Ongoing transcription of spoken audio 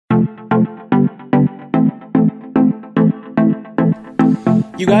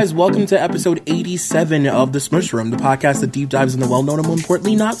You guys, welcome to episode 87 of The Smush Room, the podcast that deep dives in the well-known and more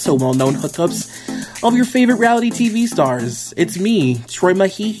importantly not so well-known hookups of your favorite reality TV stars. It's me, Troy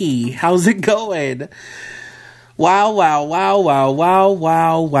Mahihi. How's it going? Wow.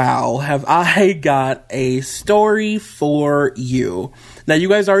 Have I got a story for you. Now, you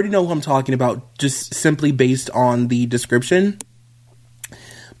guys already know who I'm talking about, just simply based on the description.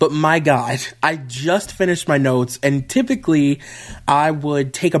 But my God, I just finished my notes, and typically I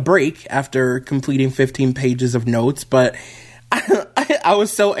would take a break after completing 15 pages of notes, but I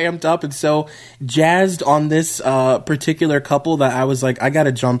was so amped up and so jazzed on this particular couple that I was like, I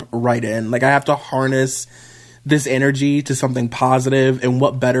gotta jump right in. Like, I have to harness this energy to something positive, and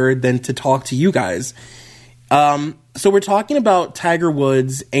what better than to talk to you guys. So we're talking about Tiger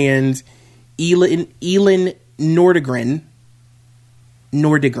Woods and Elin Nordegren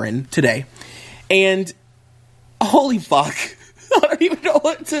today. And holy fuck, I don't even know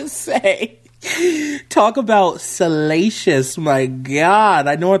what to say. Talk about salacious. My God,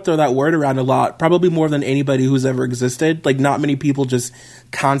 I know I throw that word around a lot, probably more than anybody who's ever existed. Like, not many people just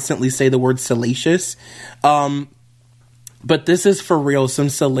constantly say the word salacious. But this is for real, some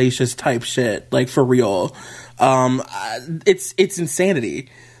salacious type shit, like for real. It's insanity.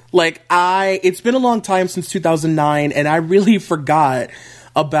 Like, it's been a long time since 2009, and I really forgot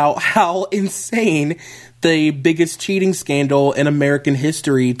about how insane the biggest cheating scandal in American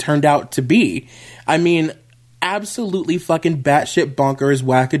history turned out to be. I mean, absolutely fucking batshit bonkers,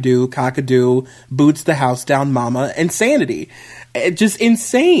 wackadoo, cockadoo, boots the house down mama, insanity. Just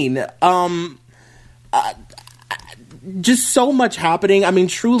insane. Just so much happening. I mean,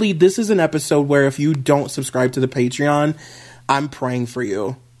 truly, this is an episode where if you don't subscribe to the Patreon, I'm praying for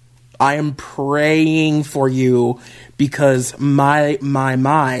you. I am praying for you because my.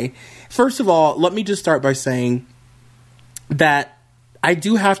 First of all, let me just start by saying that I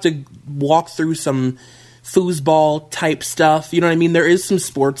do have to walk through some foosball type stuff. You know what I mean? There is some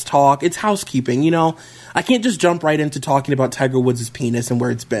sports talk. It's housekeeping, you know? I can't just jump right into talking about Tiger Woods' penis and where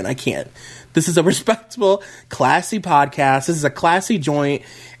it's been. I can't. This is a respectable, classy podcast. This is a classy joint,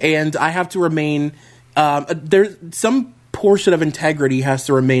 and I have to remain, there's some portion of integrity has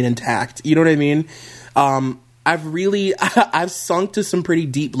to remain intact. You know what I mean? I've sunk to some pretty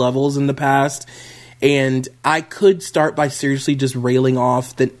deep levels in the past, and I could start by seriously just railing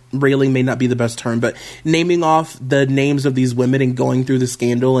may not be the best term, but naming off the names of these women and going through the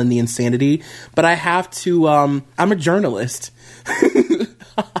scandal and the insanity. But I have to, I'm a journalist.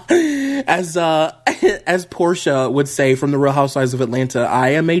 As Portia would say from The Real Housewives of Atlanta, I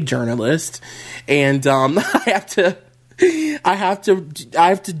am a journalist, and I have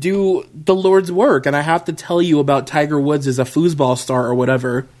to do the Lord's work, and I have to tell you about Tiger Woods as a foosball star or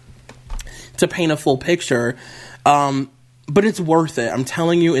whatever to paint a full picture. But it's worth it. I'm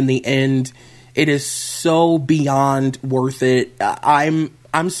telling you, in the end, it is so beyond worth it. I'm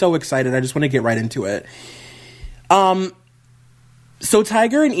so excited. I just want to get right into it. So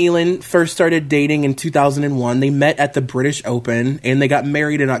Tiger and Elin first started dating in 2001. They met at the British Open, and they got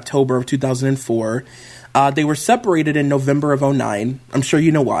married in October of 2004. They were separated in November of 2009. I'm sure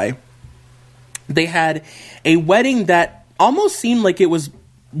you know why. They had a wedding that almost seemed like it was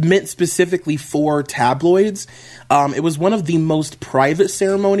meant specifically for tabloids. It was one of the most private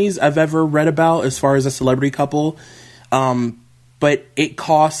ceremonies I've ever read about as far as a celebrity couple. But it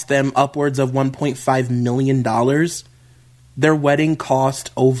cost them upwards of $1.5 million. Their wedding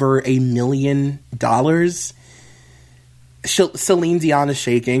cost over $1 million. Celine Dion is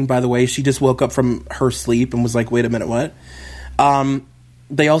shaking, by the way. She just woke up from her sleep and was like, wait a minute, what?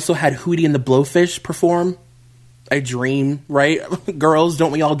 They also had Hootie and the Blowfish perform. A dream, right? Girls,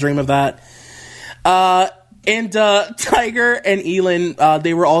 don't we all dream of that? And Tiger and Elin,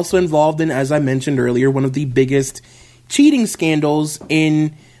 they were also involved in, as I mentioned earlier, one of the biggest cheating scandals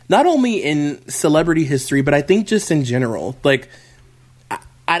in not only in celebrity history, but I think just in general. Like,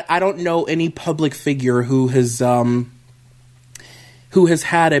 I don't know any public figure who has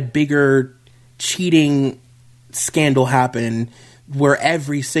had a bigger cheating scandal happen where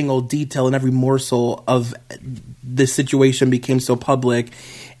every single detail and every morsel of the situation became so public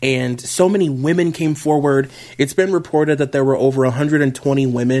and so many women came forward. It's been reported that there were over 120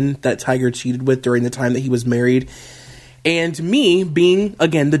 women that Tiger cheated with during the time that he was married. And me, being,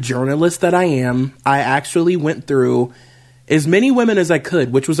 again, the journalist that I am, I actually went through as many women as I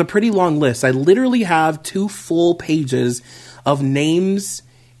could, which was a pretty long list. I literally have 2 full pages of names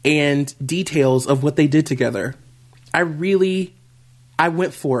and details of what they did together. I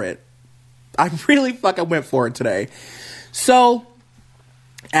went for it. I really fucking went for it today. So,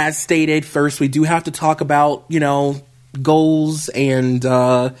 as stated, first we do have to talk about, goals and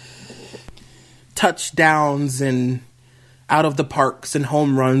touchdowns and out of the parks and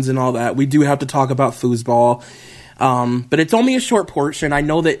home runs and all that, we do have to talk about foosball. But it's only a short portion. I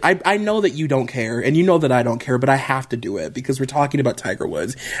know that I know that you don't care, and you know that I don't care, but I have to do it because we're talking about Tiger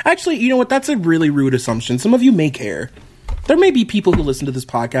Woods. Actually, you know what? That's a really rude assumption. Some of you may care. There may be people who listen to this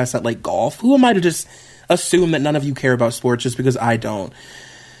podcast that like golf. Who am I to just assume that none of you care about sports just because I don't?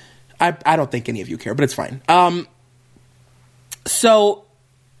 I don't think any of you care, but it's fine. So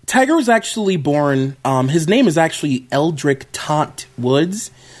Tiger was actually born, his name is actually Eldrick Tant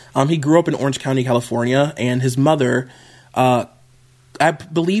Woods. He grew up in Orange County, California, and his mother, I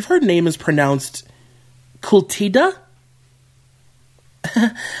believe her name is pronounced Kultida,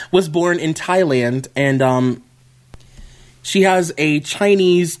 was born in Thailand, and she has a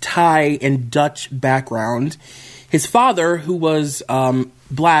Chinese, Thai, and Dutch background. His father, who was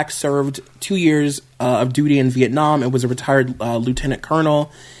black, served 2 years of duty in Vietnam and was a retired lieutenant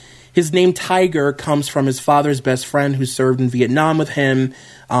colonel. His name Tiger comes from his father's best friend who served in Vietnam with him,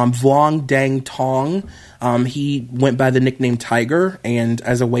 Vuong Dang Tong. He went by the nickname Tiger, and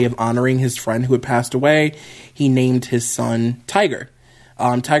as a way of honoring his friend who had passed away, he named his son Tiger.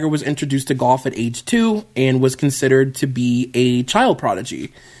 Tiger was introduced to golf at age 2 and was considered to be a child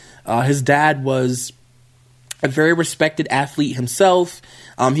prodigy. His dad was a very respected athlete himself.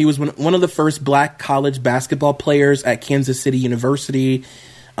 He was one of the first black college basketball players at Kansas City University.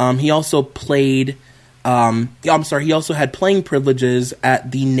 He also played, he also had playing privileges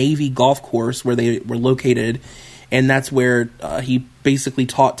at the Navy golf course where they were located. And that's where he basically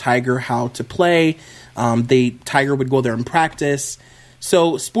taught Tiger how to play. Tiger would go there and practice.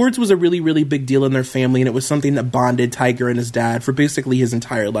 So sports was a really, really big deal in their family. And it was something that bonded Tiger and his dad for basically his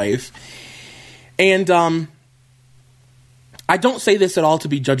entire life. And I don't say this at all to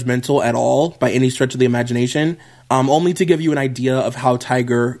be judgmental at all by any stretch of the imagination. Only to give you an idea of how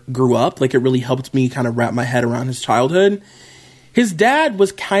Tiger grew up. Like, it really helped me kind of wrap my head around his childhood. His dad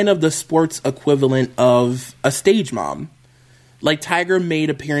was kind of the sports equivalent of a stage mom. Like, Tiger made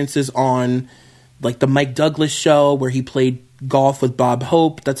appearances on, like, the Mike Douglas show where he played golf with Bob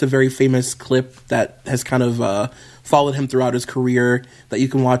Hope. That's a very famous clip that has kind of followed him throughout his career that you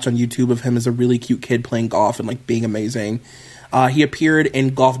can watch on YouTube of him as a really cute kid playing golf and, like, being amazing. He appeared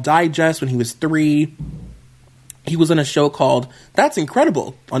in Golf Digest when he was 3. He was in a show called That's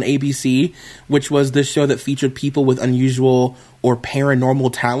Incredible on ABC, which was this show that featured people with unusual or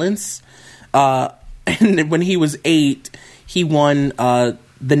paranormal talents. And when he was 8, he won the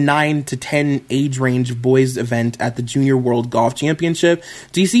 9 to 10 age range boys event at the Junior World Golf Championship.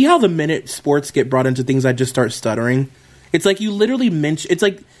 Do you see how the minute sports get brought into things, I just start stuttering? It's like you literally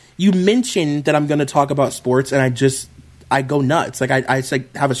mention that I'm going to talk about sports and I go nuts. Like I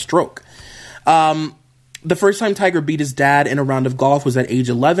have a stroke. The first time Tiger beat his dad in a round of golf was at age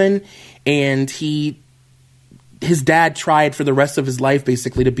 11, and his dad tried for the rest of his life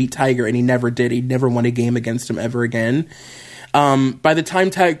basically to beat Tiger, and he never did. He never won a game against him ever again. By the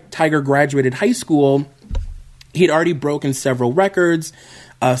time Tiger graduated high school, he had already broken several records,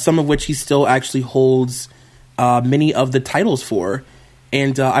 some of which he still actually holds many of the titles for.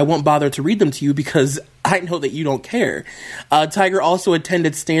 And I won't bother to read them to you because I know that you don't care. Tiger also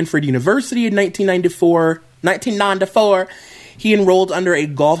attended Stanford University in 1994. He enrolled under a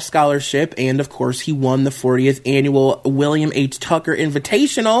golf scholarship, and of course, he won the 40th annual William H. Tucker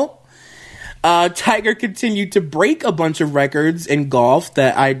Invitational. Tiger continued to break a bunch of records in golf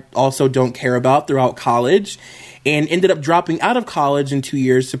that I also don't care about throughout college, and ended up dropping out of college in 2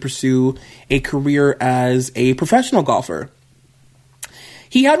 years to pursue a career as a professional golfer.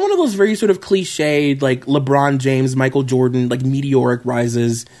 He had one of those very sort of cliched, like LeBron James, Michael Jordan, like meteoric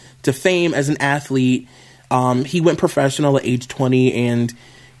rises to fame as an athlete. He went professional at age 20 and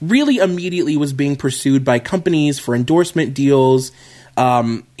really immediately was being pursued by companies for endorsement deals.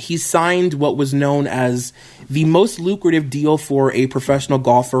 He signed what was known as the most lucrative deal for a professional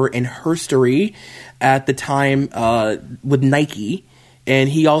golfer in history at the time with Nike. And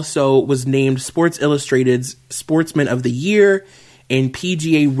he also was named Sports Illustrated's Sportsman of the Year and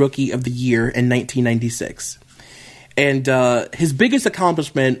PGA Rookie of the Year in 1996. And his biggest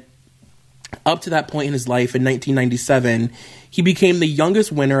accomplishment up to that point in his life in 1997, he became the youngest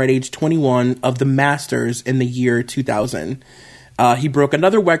winner at age 21 of the Masters in the year 2000. He broke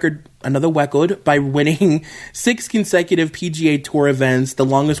another record by winning 6 consecutive PGA Tour events, the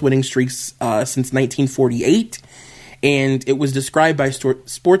longest winning streaks since 1948. And it was described by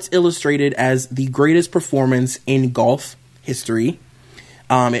Sports Illustrated as the greatest performance in golf history.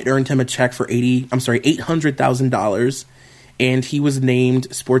 It earned him a check for $800,000, and he was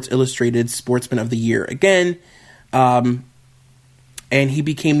named Sports Illustrated Sportsman of the Year again. And he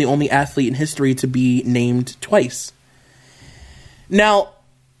became the only athlete in history to be named twice. Now,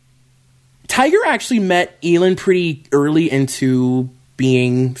 Tiger actually met Elin pretty early into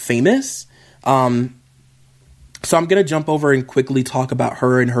being famous. So I'm going to jump over and quickly talk about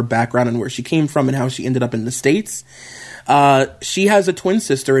her and her background and where she came from and how she ended up in the States. She has a twin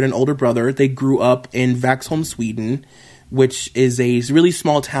sister and an older brother. They grew up in Vaxholm, Sweden, which is a really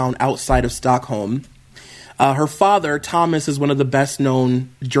small town outside of Stockholm. Her father, Thomas, is one of the best-known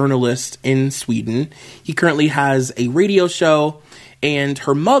journalists in Sweden. He currently has a radio show, and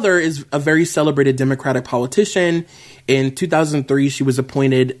her mother is a very celebrated Democratic politician. In 2003, she was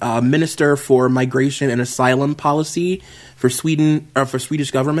appointed Minister for Migration and Asylum Policy for Sweden, or for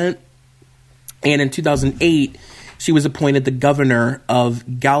Swedish government. And in 2008, she was appointed the governor of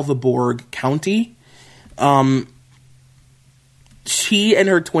Galveborg County. She and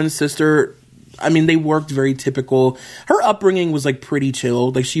her twin sister, I mean, they worked very typical. Her upbringing was like pretty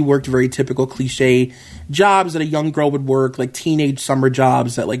chill. Like, she worked very typical cliche jobs that a young girl would work, like teenage summer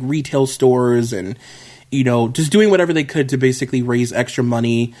jobs at like retail stores, and, you know, just doing whatever they could to basically raise extra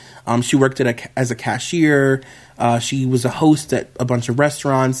money. She worked as a cashier. She was a host at a bunch of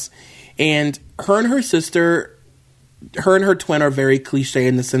restaurants, and her and her twin are very cliche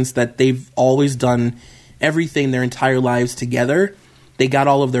in the sense that they've always done everything their entire lives together. They got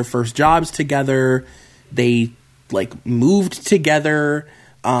all of their first jobs together. They like moved together.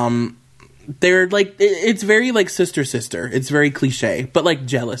 They're like, it's very like sister. It's very cliche, but like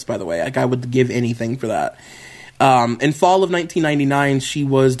jealous, by the way. Like, I would give anything for that. In fall of 1999, she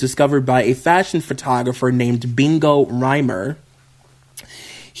was discovered by a fashion photographer named Bingo Reimer.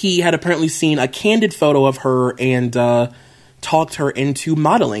 He had apparently seen a candid photo of her and talked her into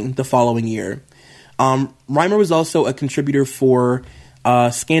modeling the following year. Reimer was also a contributor for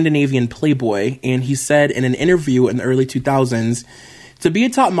Scandinavian Playboy, and he said in an interview in the early 2000s, "To be a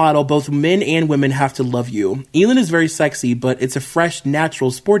top model, both men and women have to love you. Elin is very sexy, but it's a fresh,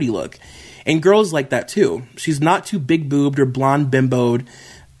 natural, sporty look. And girls like that too. She's not too big-boobed or blonde bimboed.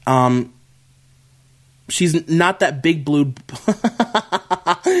 She's not that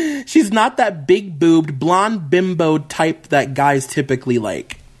she's not that big-boobed, blonde bimbo type that guys typically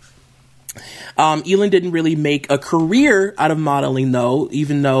like." Elin didn't really make a career out of modeling, though,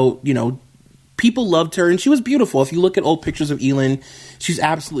 even though, you know, people loved her, and she was beautiful. If you look at old pictures of Elin, she's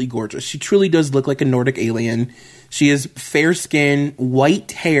absolutely gorgeous. She truly does look like a Nordic alien. She has fair skin,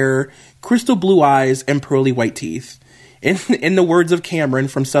 white hair, crystal blue eyes, and pearly white teeth. In the words of Cameron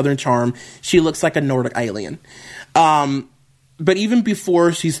from Southern Charm, she looks like a Nordic alien. But even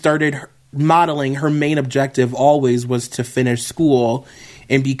before she started modeling, her main objective always was to finish school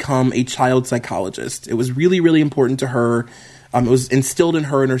and become a child psychologist. It was really, really important to her. It was instilled in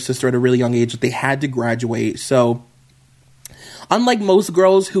her and her sister at a really young age that they had to graduate. So unlike most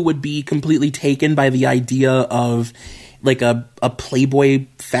girls who would be completely taken by the idea of like a Playboy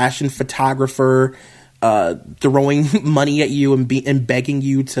fashion photographer throwing money at you and begging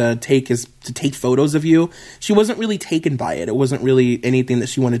you to take photos of you, she wasn't really taken by it. It wasn't really anything that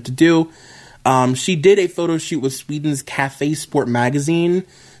she wanted to do. She did a photo shoot with Sweden's Cafe Sport magazine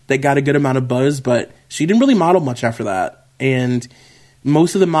that got a good amount of buzz, but she didn't really model much after that. And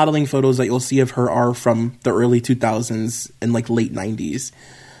most of the modeling photos that you'll see of her are from the early 2000s and like late 90s.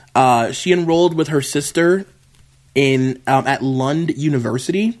 She enrolled with her sister at Lund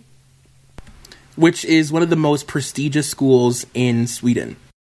University, which is one of the most prestigious schools in Sweden.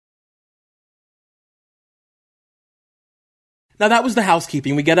 Now, that was the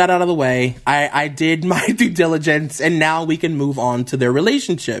housekeeping. We get that out of the way. I did my due diligence, and now we can move on to their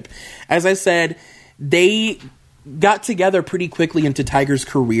relationship. As I said, they got together pretty quickly into Tiger's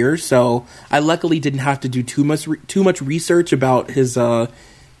career, so I luckily didn't have to do too much research about his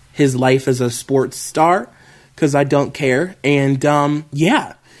life as a sports star, because I don't care. And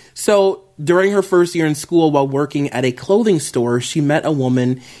yeah, so during her first year in school, while working at a clothing store, she met a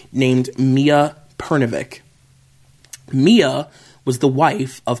woman named Mia Pernovic. Mia was the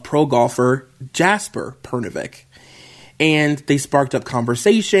wife of pro golfer Jasper Pernovic, and they sparked up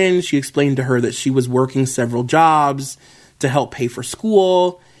conversation. She explained to her that she was working several jobs to help pay for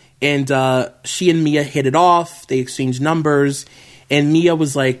school, and she and Mia hit it off. They exchanged numbers, and Mia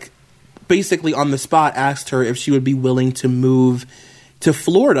was like, basically on the spot, asked her if she would be willing to move to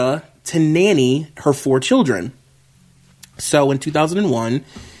Florida to nanny her 4 children. So in 2001,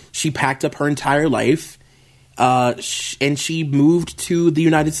 she packed up her entire life, and she moved to the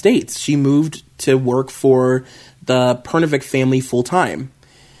United States. She moved to work for the Pernovic family full-time.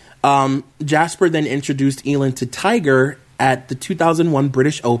 Jasper then introduced Elin to Tiger at the 2001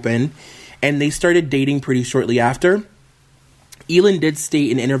 British Open, and they started dating pretty shortly after. Elin did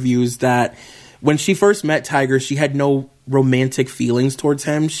state in interviews that when she first met Tiger, she had no romantic feelings towards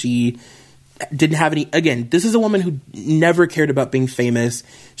him. She didn't have any. Again, this is a woman who never cared about being famous.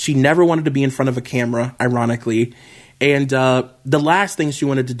 She never wanted to be in front of a camera, ironically. And the last thing she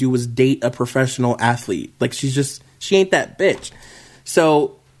wanted to do was date a professional athlete. Like, she ain't that bitch.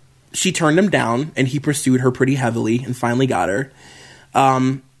 So she turned him down, and he pursued her pretty heavily and finally got her.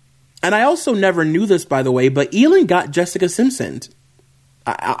 And I also never knew this, by the way, but Elin got Jessica Simpson.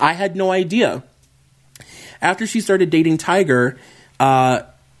 I had no idea. After she started dating Tiger,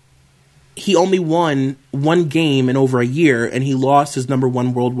 he only won one game in over a year, and he lost his number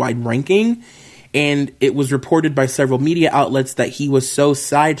one worldwide ranking. And it was reported by several media outlets that he was so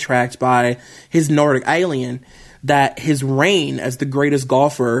sidetracked by his Nordic alien that his reign as the greatest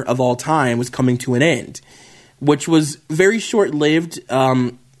golfer of all time was coming to an end, which was very short-lived.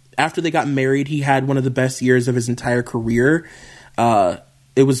 After they got married, he had one of the best years of his entire career.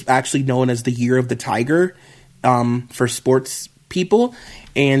 It was actually known as the Year of the Tiger for sports people,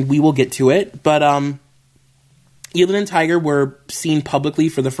 and we will get to it. But Elin and Tiger were seen publicly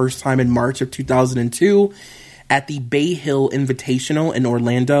for the first time in March of 2002 at the Bay Hill Invitational in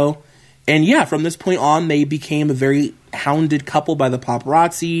Orlando. And yeah, from this point on, they became a very hounded couple by the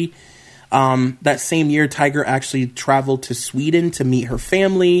paparazzi. That same year, Tiger actually traveled to Sweden to meet her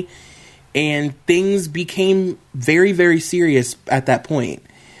family, and things became very, very serious at that point.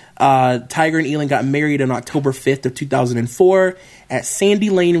 Tiger and Elin got married on October 5th of 2004 at Sandy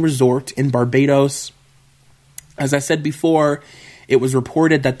Lane Resort in Barbados. As I said before, it was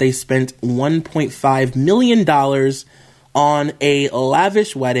reported that they spent $1.5 million on a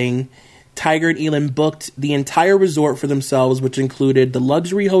lavish wedding. Tiger and Elin booked the entire resort for themselves, which included the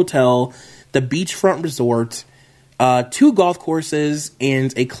luxury hotel, the beachfront resort, 2 golf courses,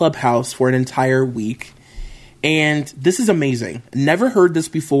 and a clubhouse for an entire week. And this is amazing. Never heard this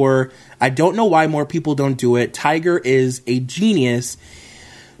before. I don't know why more people don't do it. Tiger is a genius.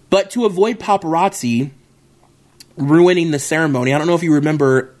 But to avoid paparazzi ruining the ceremony, I don't know if you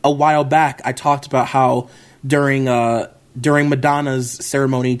remember a while back, I talked about how during Madonna's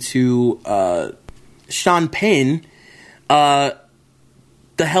ceremony to Sean Penn, the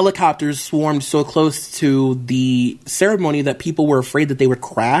helicopters swarmed so close to the ceremony that people were afraid that they would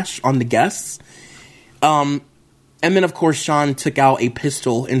crash on the guests. And then, of course, Sean took out a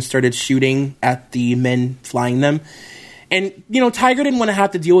pistol and started shooting at the men flying them. And, Tiger didn't want to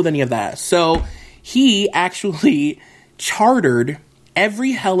have to deal with any of that. So he actually chartered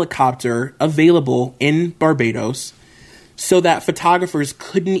every helicopter available in Barbados so that photographers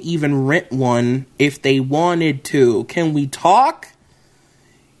couldn't even rent one if they wanted to. Can we talk?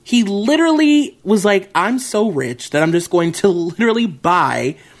 He literally was like, I'm so rich that I'm just going to literally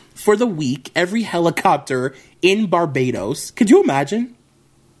buy for the week every helicopter in Barbados. Could you imagine?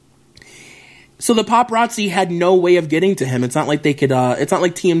 So the paparazzi had no way of getting to him. It's not like they could, it's not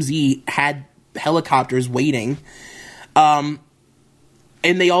like TMZ had helicopters waiting. And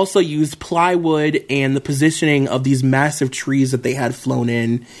they also used plywood and the positioning of these massive trees that they had flown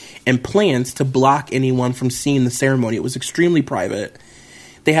in and plants to block anyone from seeing the ceremony. It was extremely private.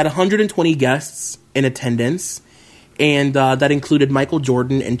 They had 120 guests in attendance, and that included Michael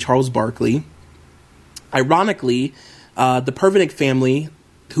Jordan and Charles Barkley. Ironically, the Pervinick family,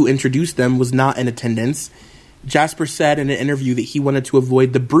 who introduced them, was not in attendance. Jasper said in an interview that he wanted to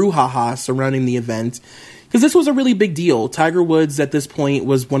avoid the brouhaha surrounding the event, because this was a really big deal. Tiger Woods, at this point,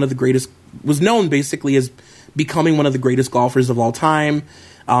 was known basically as becoming one of the greatest golfers of all time.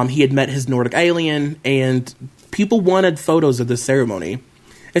 He had met his Nordic alien, and people wanted photos of this ceremony,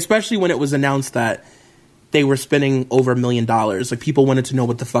 especially when it was announced that they were spending over $1 million. Like, people wanted to know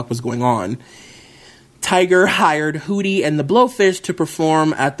what the fuck was going on. Tiger hired Hootie and the Blowfish to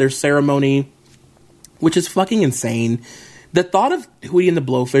perform at their ceremony, which is fucking insane. The thought of Hootie and the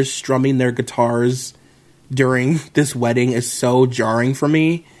Blowfish strumming their guitars during this wedding is so jarring for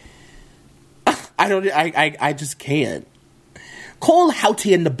me. I just can't. Call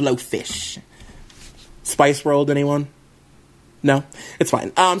Hootie and the Blowfish. Spice World, anyone? No? It's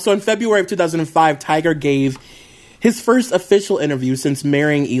fine. So in February of 2005, Tiger gave his first official interview since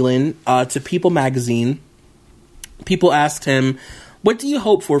marrying Elin to People magazine. People asked him, "What do you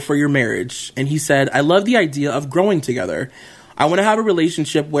hope for your marriage?" And he said, "I love the idea of growing together. I want to have a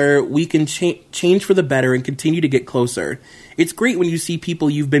relationship where we can change for the better and continue to get closer. It's great when you see people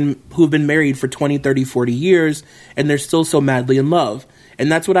who have been married for 20, 30, 40 years, and they're still so madly in love.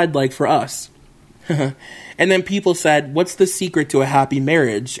 And that's what I'd like for us." And then people said, "What's the secret to a happy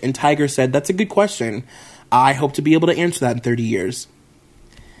marriage?" And Tiger said, "That's a good question. I hope to be able to answer that in 30 years.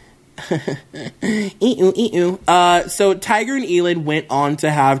 So Tiger and Elin went on to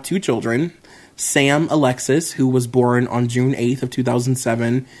have 2 children, Sam Alexis, who was born on June 8th of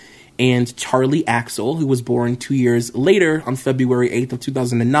 2007, and Charlie Axel, who was born 2 years later on February 8th of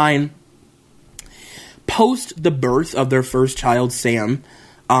 2009. Post the birth of their first child, Sam,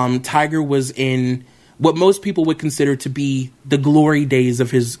 Tiger was in what most people would consider to be the glory days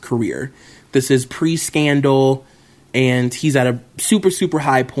of his career. This is pre-scandal, and he's at a super, super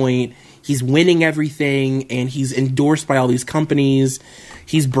high point. He's winning everything, and he's endorsed by all these companies.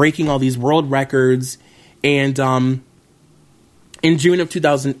 He's breaking all these world records. And in June of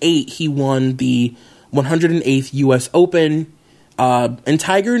 2008, he won the 108th U.S. Open. And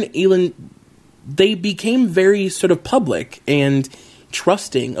Tiger and Elin, they became very sort of public and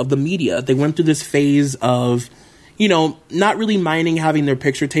trusting of the media. They went through this phase of, you know, not really minding having their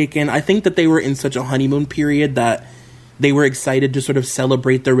picture taken. I think that they were in such a honeymoon period that they were excited to sort of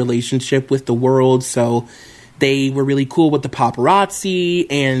celebrate their relationship with the world. So they were really cool with the paparazzi,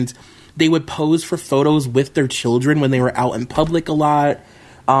 and they would pose for photos with their children when they were out in public a lot.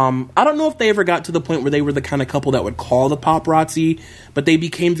 I don't know if they ever got to the point where they were the kind of couple that would call the paparazzi, but they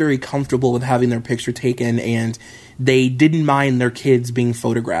became very comfortable with having their picture taken, and they didn't mind their kids being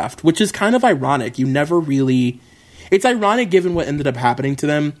photographed, which is kind of ironic. It's ironic given what ended up happening to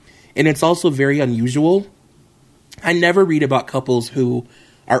them, and it's also very unusual. I never read about couples who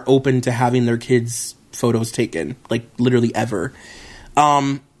are open to having their kids' photos taken, like literally ever.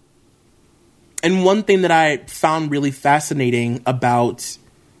 And one thing that I found really fascinating about,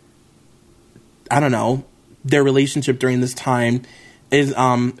 I don't know, their relationship during this time is,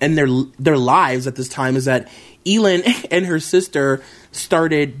 and their lives at this time, is that Elin and her sister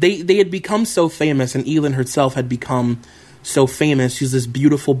they had become so famous, and Elin herself had become so famous. She's this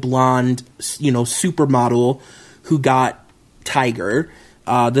beautiful blonde, you know, supermodel who got Tiger,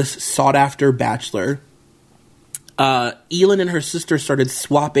 this sought-after bachelor. Elin and her sister started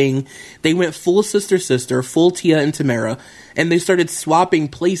swapping. They went full sister, full Tia and Tamara, and they started swapping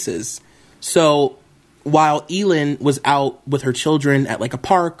places. So while Elin was out with her children at like a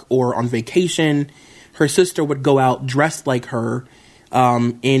park or on vacation, her sister would go out dressed like her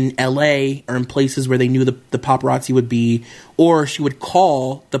in LA or in places where they knew the paparazzi would be, or she would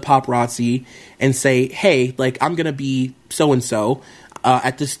call the paparazzi and say, hey, like, I'm going to be so-and-so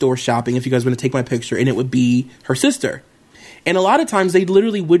at this store shopping if you guys want to take my picture, and it would be her sister. And a lot of times they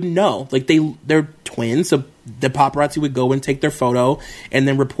literally wouldn't know. Like, they're twins, so the paparazzi would go and take their photo and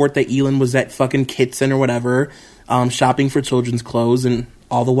then report that Elin was at fucking Kitson or whatever, shopping for children's clothes, and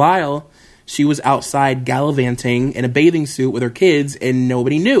all the while she was outside gallivanting in a bathing suit with her kids, and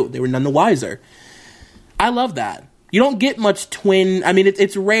nobody knew. They were none the wiser. I love that. You don't get much twin. I mean,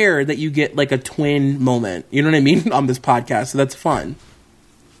 it's rare that you get like a twin moment. You know what I mean? On this podcast. So that's fun.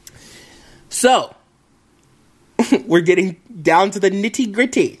 So we're getting down to the nitty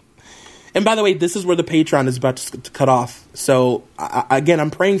gritty. And by the way, this is where the Patreon is about to cut off. So again,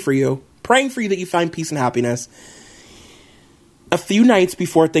 I'm praying for you that you find peace and happiness. A few nights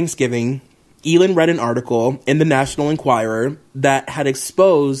before Thanksgiving, Elin read an article in the National Enquirer that had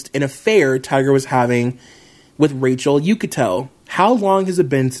exposed an affair Tiger was having with Rachel Uchitel. How long has it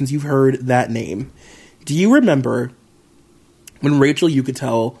been since you've heard that name? Do you remember when Rachel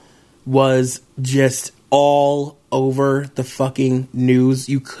Uchitel was just all over the fucking news?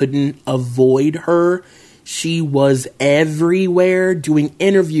 You couldn't avoid her. She was everywhere doing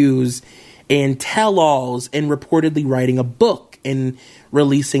interviews and tell-alls and reportedly writing a book and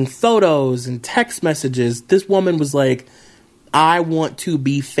releasing photos and text messages. This woman was like, I want to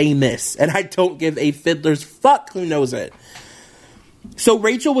be famous, and I don't give a fiddler's fuck who knows it. So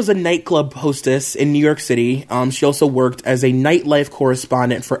Rachel was a nightclub hostess in New York City. She also worked as a nightlife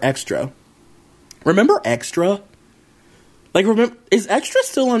correspondent for Extra. Remember Extra? Like, is Extra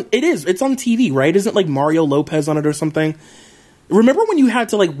still on? It is. It's on TV, right? Isn't like Mario Lopez on it or something? Remember when you had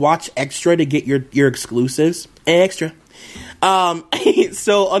to like watch Extra to get your exclusives? Extra.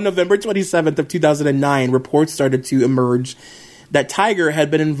 So on November 27th of 2009, reports started to emerge that Tiger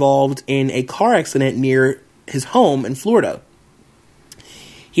had been involved in a car accident near his home in Florida.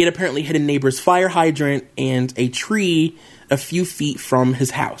 He had apparently hit a neighbor's fire hydrant and a tree a few feet from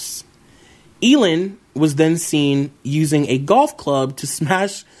his house. Elin was then seen using a golf club to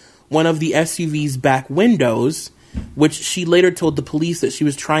smash one of the SUV's back windows, which she later told the police that she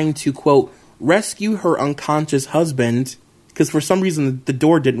was trying to, quote, rescue her unconscious husband, because for some reason the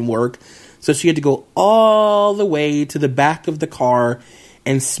door didn't work. So she had to go all the way to the back of the car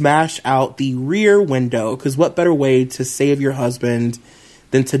and smash out the rear window, because what better way to save your husband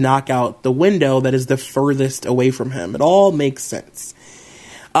than to knock out the window that is the furthest away from him? It all makes sense.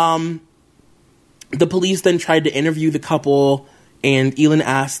 The police then tried to interview the couple, and Elin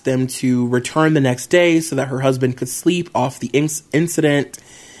asked them to return the next day so that her husband could sleep off the incident.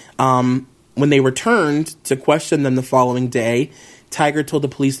 When they returned to question them the following day, Tiger told the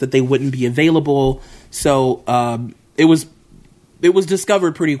police that they wouldn't be available. So it was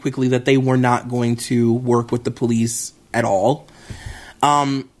discovered pretty quickly that they were not going to work with the police at all.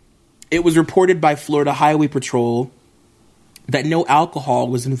 It was reported by Florida Highway Patrol that no alcohol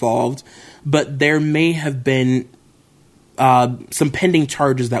was involved, but there may have been some pending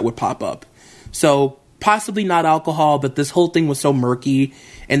charges that would pop up. So possibly not alcohol, but this whole thing was so murky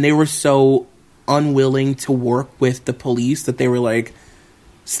and they were so unwilling to work with the police that they were like,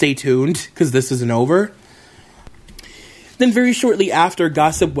 stay tuned because this isn't over. Then very shortly after,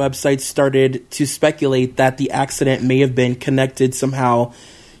 gossip websites started to speculate that the accident may have been connected somehow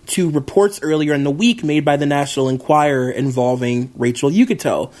to reports earlier in the week made by the National Enquirer involving Rachel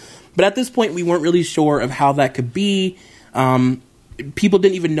Ucito. But at this point, we weren't really sure of how that could be. People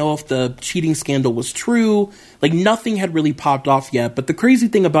didn't even know if the cheating scandal was true. Like, nothing had really popped off yet. But the crazy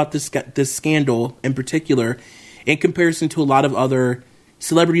thing about this scandal in particular, in comparison to a lot of other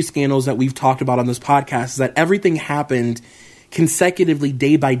celebrity scandals that we've talked about on this podcast, is that everything happened consecutively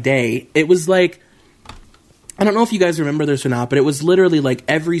day by day. It was like, I don't know if you guys remember this or not, but it was literally like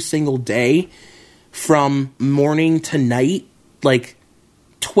every single day from morning to night, like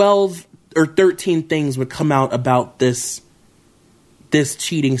 12 or 13 things would come out about this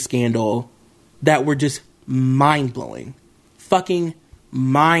cheating scandal that were just mind-blowing. Fucking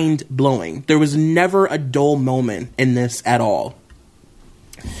mind-blowing. There was never a dull moment in this at all.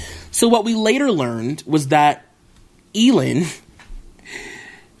 So what we later learned was that Elin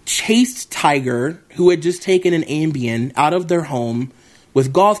chased Tiger, who had just taken an Ambien, out of their home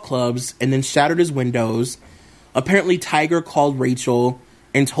with golf clubs and then shattered his windows. Apparently, Tiger called Rachel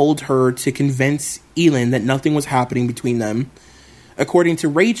and told her to convince Elin that nothing was happening between them. According to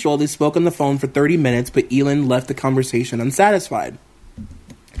Rachel, they spoke on the phone for 30 minutes, but Elin left the conversation unsatisfied.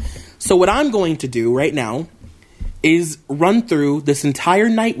 So what I'm going to do right now is run through this entire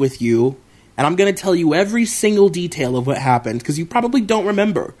night with you, and I'm going to tell you every single detail of what happened, because you probably don't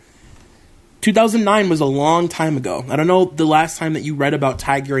remember. 2009 was a long time ago. I don't know the last time that you read about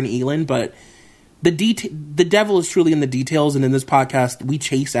Tiger and Elin, but the devil is truly in the details, and in this podcast, we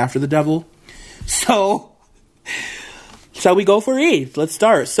chase after the devil. So, shall we go for it? Let's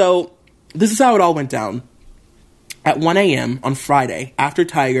start. So, this is how it all went down. At 1 a.m. on Friday, after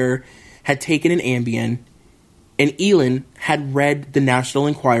Tiger had taken an Ambien, and Elin had read the National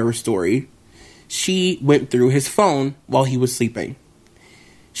Enquirer story, she went through his phone while he was sleeping.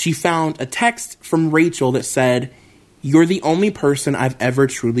 She found a text from Rachel that said, "You're the only person I've ever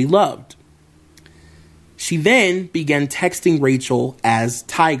truly loved." She then began texting Rachel as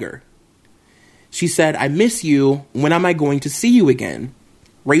Tiger. She said, "I miss you. When am I going to see you again?"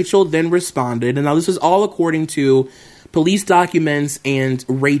 Rachel then responded, and now this is all according to police documents and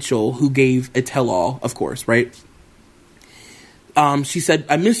Rachel, who gave a tell-all, of course, right? She said,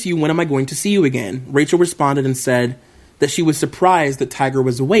 "I miss you. When am I going to see you again?" Rachel responded and said that she was surprised that Tiger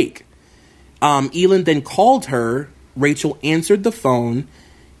was awake. Elin then called her. Rachel answered the phone,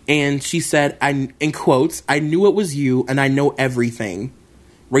 and she said, in quotes, "I knew it was you, and I know everything."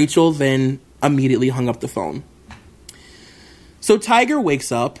 Rachel then immediately hung up the phone. So Tiger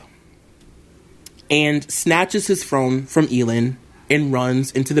wakes up and snatches his phone from Elin and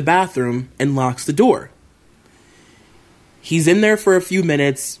runs into the bathroom and locks the door. He's in there for a few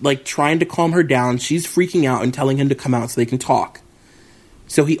minutes, like trying to calm her down. She's freaking out and telling him to come out so they can talk.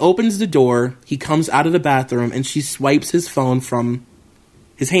 So he opens the door, he comes out of the bathroom, and she swipes his phone from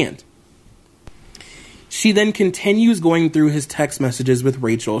his hand. She then continues going through his text messages with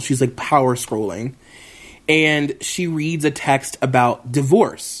Rachel. She's like power scrolling. And she reads a text about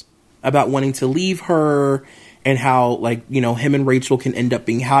divorce, about wanting to leave her, and how, like, you know, him and Rachel can end up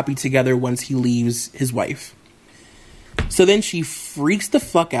being happy together once he leaves his wife. So then she freaks the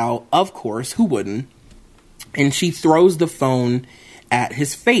fuck out, of course, who wouldn't? And she throws the phone at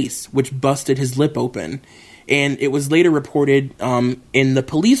his face, which busted his lip open. And it was later reported in the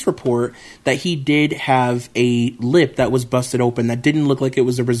police report that he did have a lip that was busted open that didn't look like it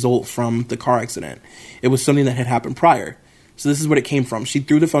was a result from the car accident. It was something that had happened prior. So this is what it came from. She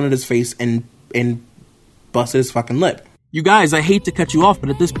threw the phone at his face and busted his fucking lip. You guys, I hate to cut you off, but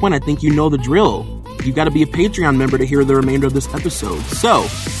at this point, I think you know the drill. You got to be a Patreon member to hear the remainder of this episode. So,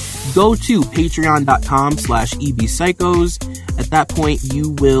 go to patreon.com/ebpsychos. At that point,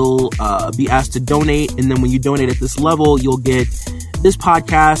 you will be asked to donate, and then when you donate at this level, you'll get this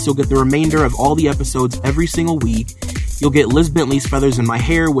podcast, you'll get the remainder of all the episodes every single week, You'll get Liz Bentley's Feathers in My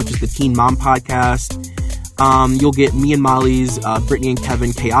Hair, which is the Teen Mom podcast. You'll get me and Molly's Brittany and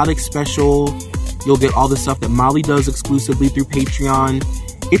Kevin Chaotic special. You'll get all the stuff that Molly does exclusively through Patreon.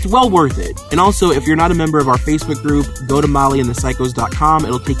 It's well worth it. And also, if you're not a member of our Facebook group, go to mollyandthepsychos.com.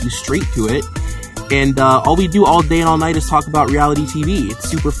 It'll take you straight to it. And all we do all day and all night is talk about reality TV. It's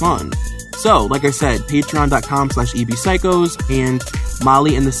super fun. So, like I said, patreon.com/ebpsychos and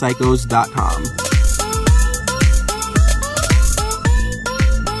mollyandthepsychos.com.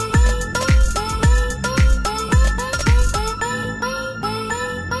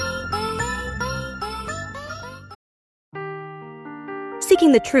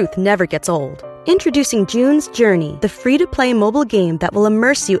 Seeking the truth never gets old. Introducing June's Journey, the free-to-play mobile game that will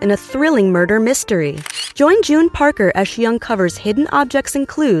immerse you in a thrilling murder mystery. Join June Parker as she uncovers hidden objects and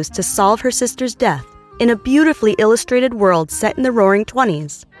clues to solve her sister's death in a beautifully illustrated world set in the Roaring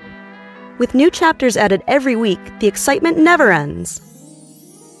 '20s. With new chapters added every week, the excitement never ends.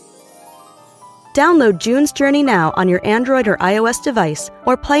 Download June's Journey now on your Android or iOS device,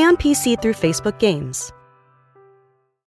 or play on PC through Facebook Games.